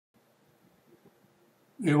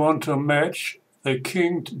We want to match the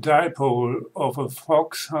kinked dipole of a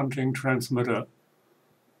fox hunting transmitter.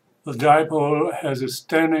 The dipole has a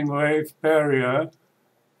standing wave barrier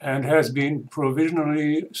and has been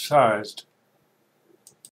provisionally sized.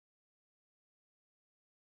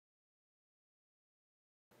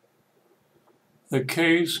 The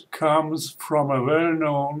case comes from a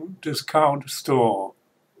well-known discount store.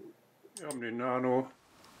 Wir haben den Nano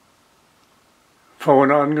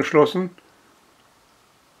vorne angeschlossen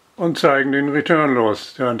und zeigen den Return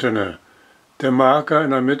Loss der Antenne. Der Marker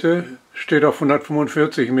in der Mitte steht auf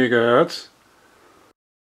 145 MHz.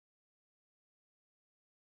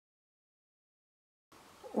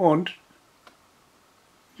 Und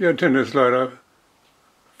die Antenne ist leider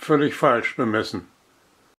völlig falsch bemessen.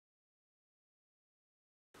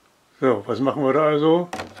 So, was machen wir da also?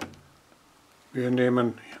 Wir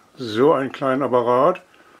nehmen so einen kleinen Apparat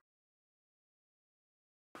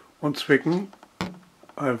und zwicken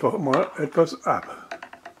einfach mal etwas ab.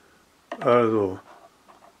 Also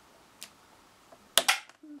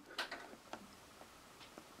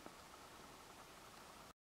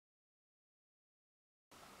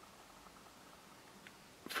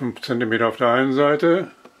fünf Zentimeter auf der einen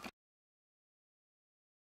Seite,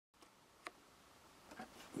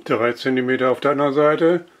 3 Zentimeter auf der anderen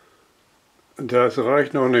Seite. Das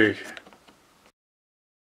reicht noch nicht.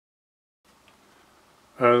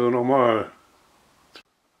 Also nochmal.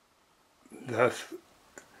 Das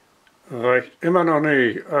reicht immer noch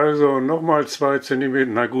nicht. Also nochmal 2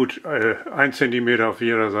 Zentimeter. Na gut, 1 Zentimeter auf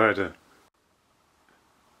jeder Seite.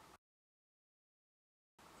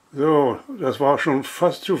 So, das war schon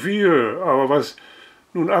fast zu viel. Aber was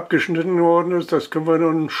nun abgeschnitten worden ist, das können wir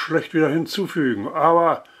nun schlecht wieder hinzufügen.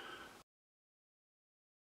 Aber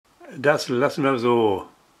das lassen wir so.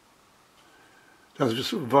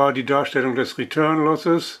 Das war die Darstellung des Return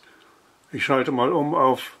Losses. Ich schalte mal um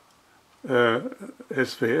auf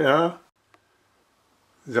SWR.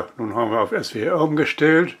 So, nun haben wir auf SWR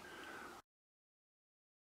umgestellt.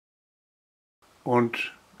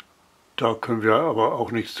 Und da können wir aber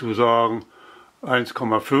auch nichts zu sagen.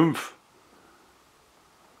 1,5.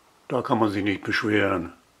 Da kann man sich nicht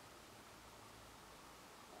beschweren.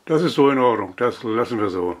 Das ist so in Ordnung. Das lassen wir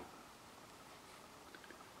so.